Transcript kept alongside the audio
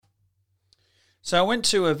So I went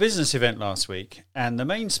to a business event last week and the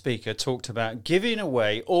main speaker talked about giving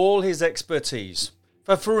away all his expertise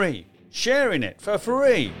for free, sharing it for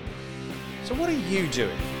free. So what are you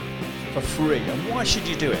doing for free and why should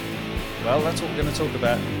you do it? Well, that's what we're going to talk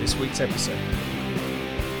about in this week's episode.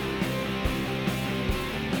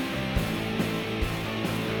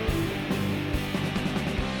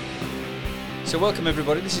 So welcome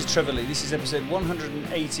everybody, this is Trevor Lee. This is episode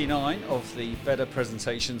 189 of the Better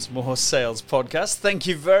Presentations, More Sales podcast. Thank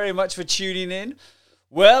you very much for tuning in.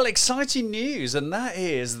 Well, exciting news, and that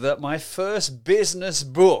is that my first business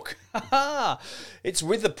book, it's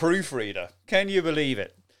with the proofreader. Can you believe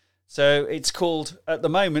it? So it's called, at the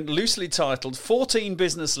moment, loosely titled 14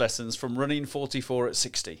 Business Lessons from Running 44 at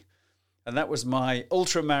 60. And that was my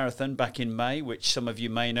ultra marathon back in May, which some of you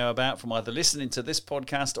may know about from either listening to this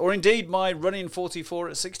podcast or indeed my Running 44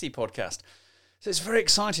 at 60 podcast. So it's very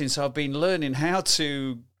exciting. So I've been learning how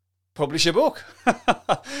to publish a book.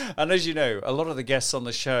 And as you know, a lot of the guests on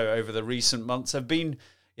the show over the recent months have been,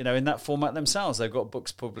 in that format themselves. They've got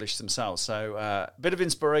books published themselves. So a bit of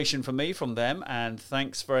inspiration for me from them. And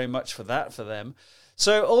thanks very much for that for them.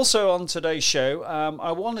 So also on today's show,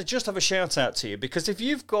 I want to just have a shout out to you because if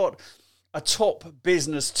you've got a top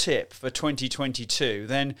business tip for 2022,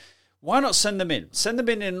 then why not send them in? Send them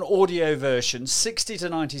in an audio version, 60 to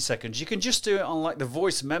 90 seconds. You can just do it on like the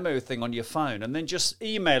voice memo thing on your phone and then just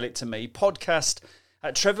email it to me,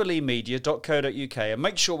 podcast@trevorleemedia.co.uk. And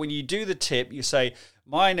make sure when you do the tip, you say,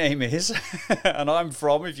 my name is, and I'm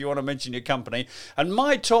from, if you want to mention your company, and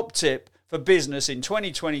my top tip for business in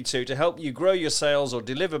 2022 to help you grow your sales or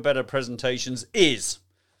deliver better presentations is...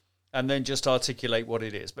 and then just articulate what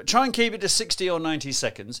it is. But try and keep it to 60 or 90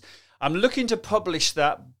 seconds. I'm looking to publish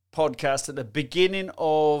that podcast at the beginning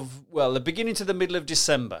to the middle of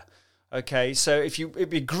December. Okay, so it'd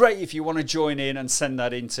be great if you want to join in and send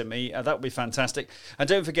that in to me. That would be fantastic. And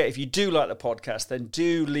don't forget, if you do like the podcast, then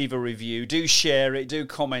do leave a review, do share it, do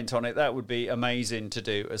comment on it. That would be amazing to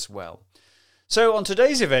do as well. So on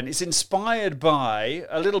today's event, it's inspired by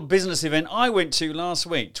a little business event I went to last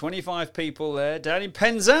week. 25 people there down in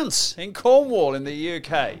Penzance in Cornwall in the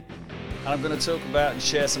UK. And I'm going to talk about and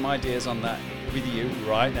share some ideas on that with you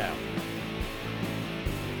right now.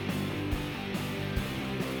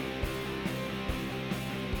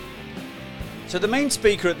 So the main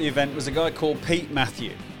speaker at the event was a guy called Pete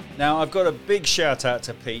Matthew. Now I've got a big shout out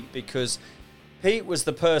to Pete because Pete was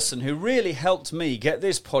the person who really helped me get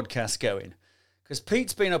this podcast going. Because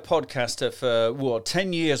Pete's been a podcaster for,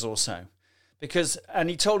 10 years or so. And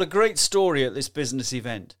he told a great story at this business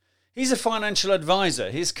event. He's a financial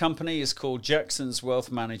advisor. His company is called Jackson's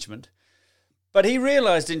Wealth Management. But he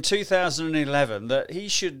realized in 2011 that he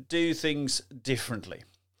should do things differently.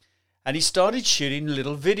 And he started shooting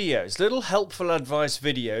little videos, little helpful advice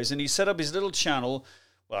videos. And he set up his little channel.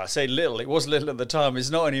 Well, I say little, it was little at the time, it's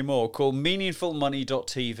not anymore, called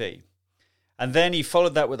meaningfulmoney.tv. And then he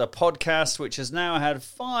followed that with a podcast, which has now had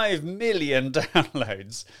 5 million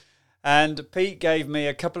downloads. And Pete gave me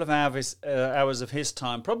a couple of hours of his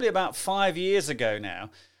time, probably about 5 years ago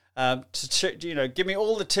now, to give me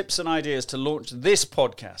all the tips and ideas to launch this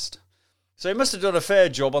podcast. So he must have done a fair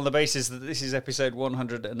job on the basis that this is episode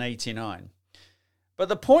 189. But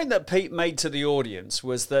the point that Pete made to the audience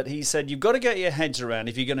was that he said, you've got to get your heads around,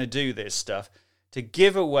 if you're going to do this stuff, to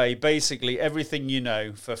give away basically everything you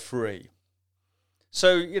know for free.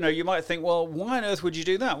 So, you might think, well, why on earth would you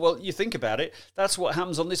do that? Well, you think about it, that's what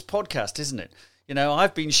happens on this podcast, isn't it?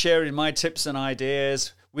 I've been sharing my tips and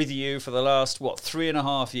ideas with you for the last,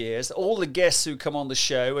 3.5 years. All the guests who come on the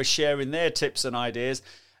show are sharing their tips and ideas,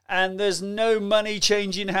 and there's no money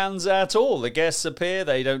changing hands at all. The guests appear,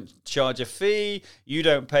 they don't charge a fee, you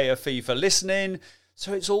don't pay a fee for listening,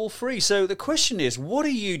 so it's all free. So the question is, what are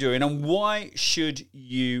you doing and why should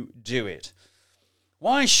you do it?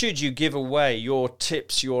 Why should you give away your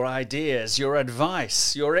tips, your ideas, your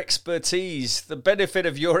advice, your expertise, the benefit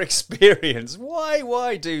of your experience?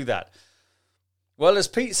 Why do that? Well, as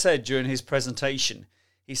Pete said during his presentation,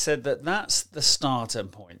 he said that that's the starting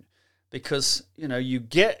point because, you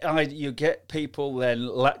get people then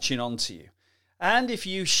latching onto you. And if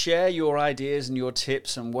you share your ideas and your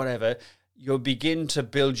tips and whatever, you'll begin to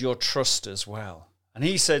build your trust as well. And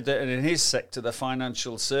he said that in his sector, the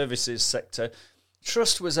financial services sector,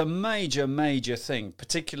 trust was a major, major thing,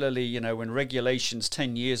 particularly, when regulations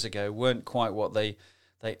 10 years ago weren't quite what they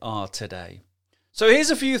are today. So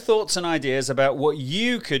here's a few thoughts and ideas about what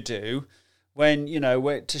you could do when,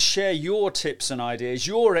 to share your tips and ideas,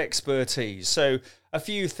 your expertise. So a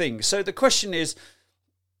few things. So the question is,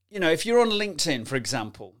 if you're on LinkedIn, for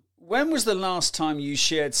example, when was the last time you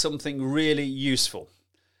shared something really useful?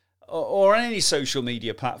 or any social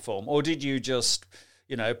media platform? Or did you just,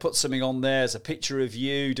 put something on there as a picture of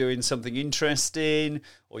you doing something interesting,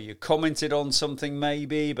 or you commented on something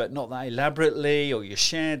maybe, but not that elaborately, or you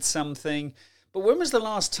shared something? But when was the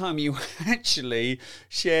last time you actually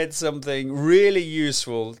shared something really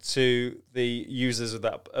useful to the users of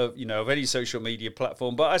of any social media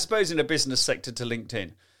platform? But I suppose in a business sector, to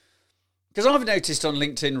LinkedIn. Because I've noticed on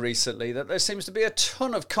LinkedIn recently that there seems to be a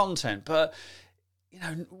ton of content, but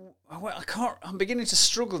I'm beginning to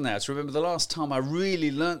struggle now to remember the last time I really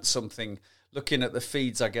learnt something looking at the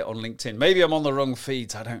feeds I get on LinkedIn. Maybe I'm on the wrong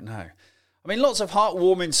feeds, I don't know. I mean, lots of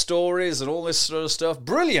heartwarming stories and all this sort of stuff,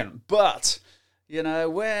 brilliant, but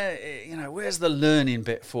where's the learning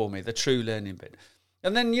bit for me, the true learning bit?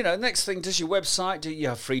 And then, next thing, does your website, do you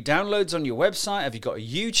have free downloads on your website? Have you got a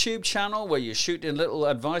YouTube channel where you're shooting little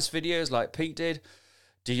advice videos like Pete did?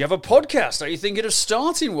 Do you have a podcast? Are you thinking of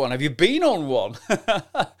starting one? Have you been on one?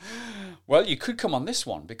 Well, you could come on this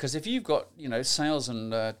one, because if you've got, sales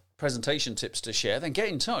and presentation tips to share, then get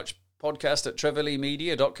in touch.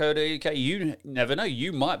 podcast@trevorleemedia.co.uk. You never know,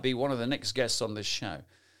 you might be one of the next guests on this show.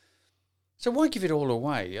 So why give it all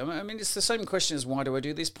away? I mean, it's the same question as why do I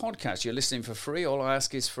do this podcast? You're listening for free. All I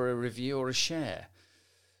ask is for a review or a share.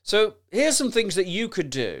 So here's some things that you could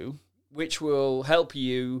do which will help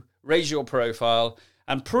you raise your profile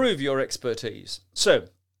and prove your expertise. So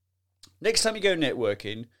next time you go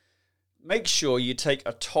networking, make sure you take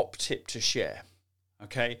a top tip to share.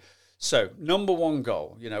 Okay? So, number one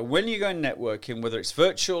goal, when you go networking, whether it's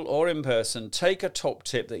virtual or in person, take a top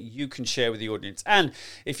tip that you can share with the audience. And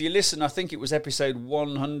if you listen, I think it was episode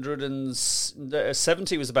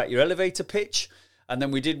 170 was about your elevator pitch. And then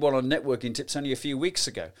we did one on networking tips only a few weeks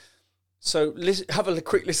ago. So have a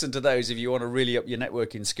quick listen to those if you want to really up your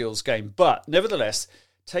networking skills game. But nevertheless,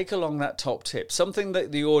 take along that top tip, something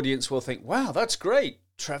that the audience will think, wow, that's great.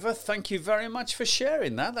 Trevor, thank you very much for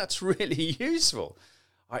sharing that. That's really useful.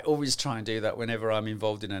 I always try and do that whenever I'm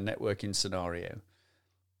involved in a networking scenario.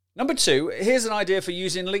 Number two, here's an idea for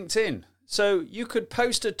using LinkedIn. So you could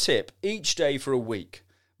post a tip each day for a week.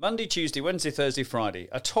 Monday, Tuesday, Wednesday, Thursday, Friday.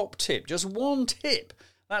 A top tip, just one tip.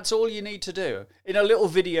 That's all you need to do in a little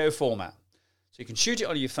video format. So you can shoot it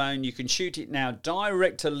on your phone. You can shoot it now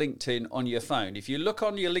direct to LinkedIn on your phone. If you look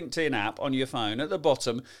on your LinkedIn app on your phone, at the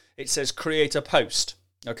bottom, it says create a post.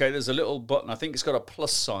 Okay, there's a little button. I think it's got a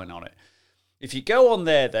plus sign on it. If you go on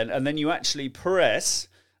there then, and then you actually press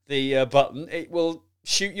the button, it will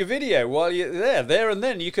shoot your video while you're there and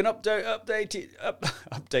then. You can upload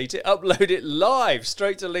it live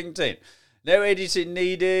straight to LinkedIn. No editing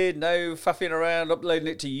needed, no faffing around, uploading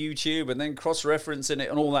it to YouTube and then cross-referencing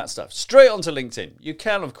it and all that stuff. Straight onto LinkedIn. You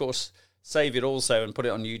can, of course, save it also and put it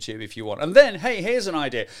on YouTube if you want. And then, hey, here's an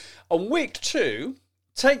idea. On week 2,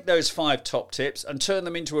 take those 5 top tips and turn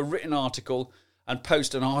them into a written article and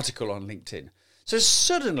post an article on LinkedIn. So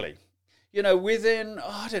suddenly, within,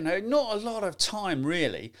 not a lot of time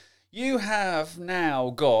really, you have now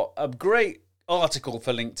got a great article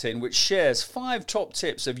for LinkedIn which shares 5 top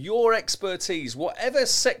tips of your expertise, whatever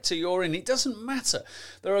sector you're in. It doesn't matter.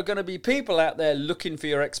 There are going to be people out there looking for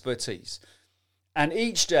your expertise. And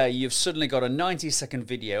each day you've suddenly got a 90-second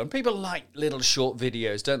video. And people like little short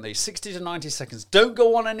videos, don't they? 60 to 90 seconds. Don't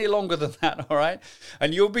go on any longer than that, all right?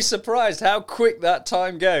 And you'll be surprised how quick that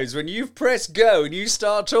time goes. When you've pressed go and you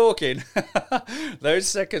start talking, those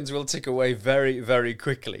seconds will tick away very, very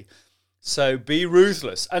quickly. So be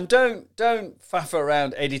ruthless. And don't faff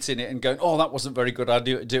around editing it and going, oh, that wasn't very good, I'll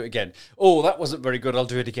do it again. Oh, that wasn't very good, I'll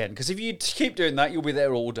do it again. Because if you keep doing that, you'll be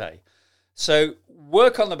there all day. So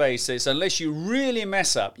work on the basis, unless you really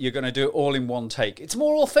mess up, you're going to do it all in one take. It's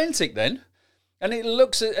more authentic then. And it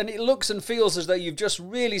looks and feels as though you've just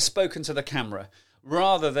really spoken to the camera,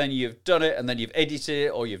 rather than you've done it and then you've edited it,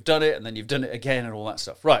 or you've done it and then you've done it again and all that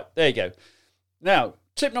stuff. Right, there you go. Now,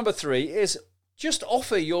 tip number 3 is just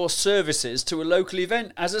offer your services to a local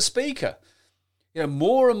event as a speaker.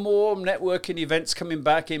 More and more networking events coming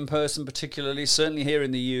back in person, particularly, certainly here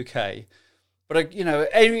in the UK. But,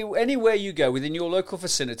 anywhere you go within your local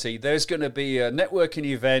vicinity, there's going to be a networking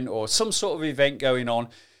event or some sort of event going on.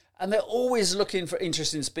 And they're always looking for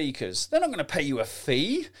interesting speakers. They're not going to pay you a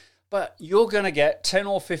fee, but you're going to get 10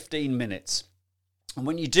 or 15 minutes. And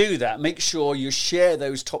when you do that, make sure you share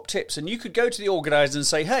those top tips. And you could go to the organizer and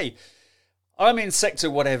say, hey, I'm in sector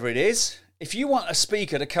whatever it is. If you want a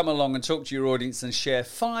speaker to come along and talk to your audience and share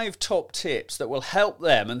 5 top tips that will help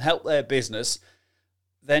them and help their business,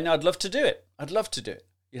 then I'd love to do it. I'd love to do it.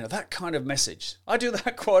 That kind of message. I do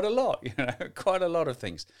that quite a lot, quite a lot of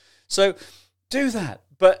things. So do that.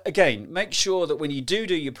 But again, make sure that when you do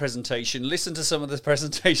your presentation, listen to some of the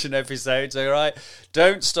presentation episodes, all right?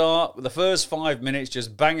 Don't start with the first 5 minutes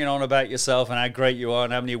just banging on about yourself and how great you are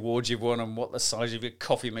and how many awards you've won and what the size of your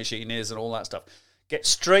coffee machine is and all that stuff. Get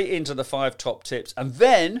straight into the 5 top tips. And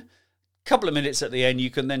then, a couple of minutes at the end,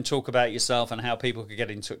 you can then talk about yourself and how people can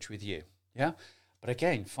get in touch with you. Yeah? But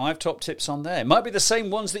again, 5 top tips on there. It might be the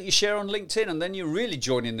same ones that you share on LinkedIn, and then you're really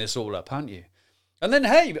joining this all up, aren't you? And then,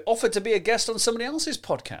 hey, offer to be a guest on somebody else's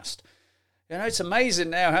podcast. You know, it's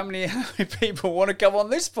amazing now how many people want to come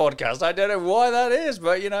on this podcast. I don't know why that is,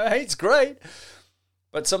 but, hey, it's great.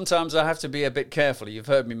 But sometimes I have to be a bit careful. You've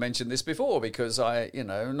heard me mention this before because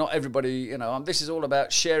not everybody, this is all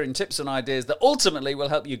about sharing tips and ideas that ultimately will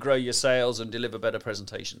help you grow your sales and deliver better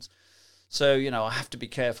presentations. So, I have to be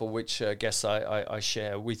careful which guests I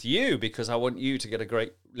share with you because I want you to get a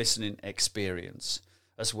great listening experience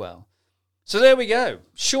as well. So there we go.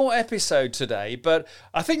 Short episode today, but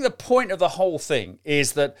I think the point of the whole thing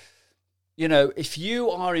is that, if you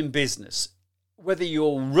are in business, whether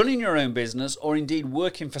you're running your own business or indeed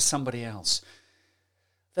working for somebody else,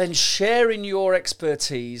 then sharing your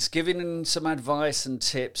expertise, giving some advice and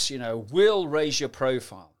tips, will raise your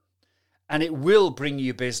profile and it will bring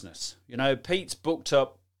you business. Pete's booked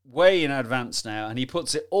up way in advance now and he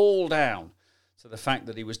puts it all down. So the fact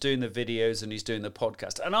that he was doing the videos and he's doing the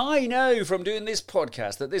podcast. And I know from doing this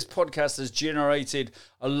podcast that this podcast has generated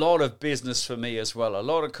a lot of business for me as well. A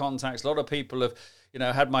lot of contacts, a lot of people have,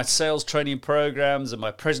 had my sales training programs and my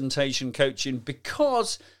presentation coaching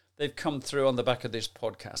because they've come through on the back of this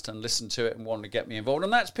podcast and listened to it and wanted to get me involved.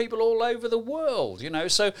 And that's people all over the world,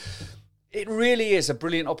 So it really is a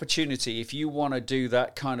brilliant opportunity if you want to do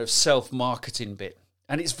that kind of self-marketing bit.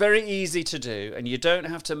 And it's very easy to do, and you don't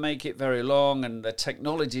have to make it very long, and the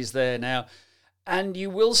technology's there now. And you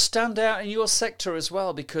will stand out in your sector as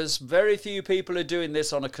well, because very few people are doing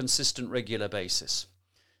this on a consistent, regular basis.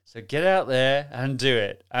 So get out there and do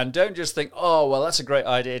it. And don't just think, oh, well, that's a great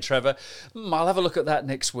idea, Trevor. I'll have a look at that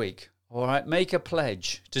next week. All right, make a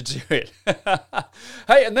pledge to do it.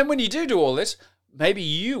 Hey, and then when you do all this, maybe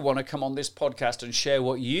you want to come on this podcast and share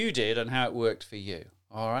what you did and how it worked for you.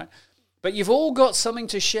 All right. But you've all got something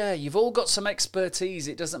to share. You've all got some expertise.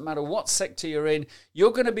 It doesn't matter what sector you're in.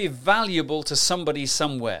 You're going to be valuable to somebody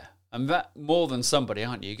somewhere. And that more than somebody,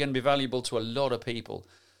 aren't you? You're going to be valuable to a lot of people.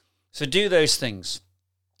 So do those things.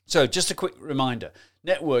 So just a quick reminder.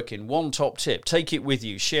 Networking, 1 top tip. Take it with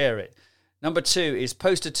you. Share it. Number 2 is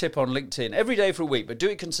post a tip on LinkedIn every day for a week, but do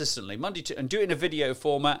it consistently. And do it in a video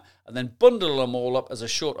format and then bundle them all up as a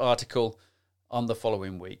short article on the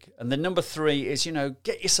following week. And then number 3 is,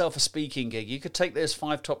 get yourself a speaking gig. You could take those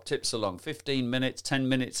 5 top tips along, 15 minutes, 10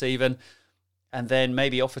 minutes even, and then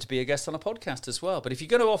maybe offer to be a guest on a podcast as well. But if you're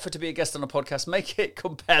going to offer to be a guest on a podcast, make it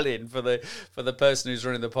compelling for the person who's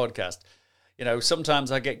running the podcast.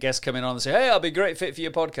 Sometimes I get guests coming on and say, hey, I'll be a great fit for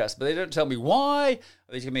your podcast, but they don't tell me why.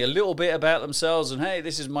 They tell me a little bit about themselves and, hey,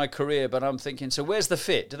 this is my career. But I'm thinking, so where's the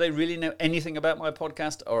fit? Do they really know anything about my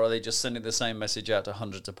podcast, or are they just sending the same message out to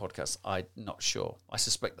hundreds of podcasts? I'm not sure. I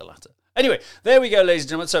suspect the latter. Anyway, there we go, ladies and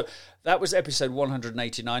gentlemen. So that was episode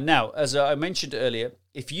 189. Now, as I mentioned earlier,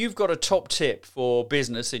 if you've got a top tip for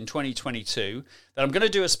business in 2022, then I'm going to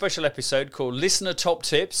do a special episode called Listener Top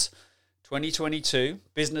Tips 2022,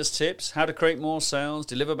 business tips, how to create more sales,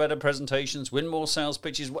 deliver better presentations, win more sales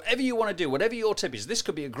pitches, whatever you want to do, whatever your tip is. This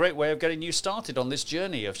could be a great way of getting you started on this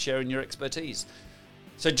journey of sharing your expertise.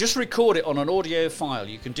 So just record it on an audio file.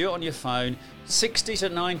 You can do it on your phone, 60 to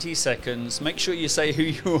 90 seconds. Make sure you say who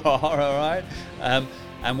you are, all right?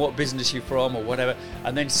 And what business you're from or whatever.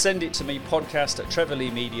 And then send it to me,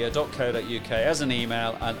 podcast@trevorleemedia.co.uk as an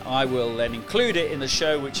email, and I will then include it in the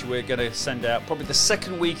show, which we're going to send out probably the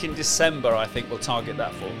second week in December, I think we'll target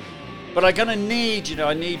that for. But I'm going to need,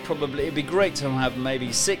 probably, it'd be great to have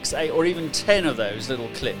maybe 6, 8, or even 10 of those little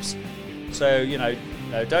clips. So,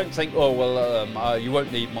 don't think, you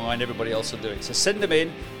won't need mine, everybody else will do it. So send them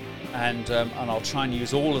in, and I'll try and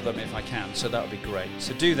use all of them if I can. So that would be great.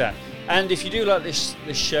 So do that. And if you do like this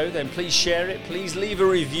show, then please share it. Please leave a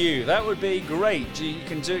review. That would be great. You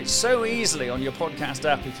can do it so easily on your podcast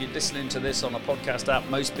app. If you're listening to this on a podcast app,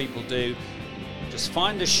 most people do. Just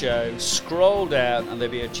find the show, scroll down, and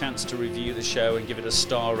there'll be a chance to review the show and give it a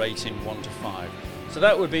star rating 1 to 5. So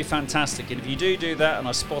that would be fantastic. And if you do that and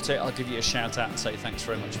I spot it, I'll give you a shout out and say thanks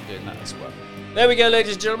very much for doing that as well. There we go,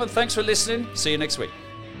 ladies and gentlemen. Thanks for listening. See you next week.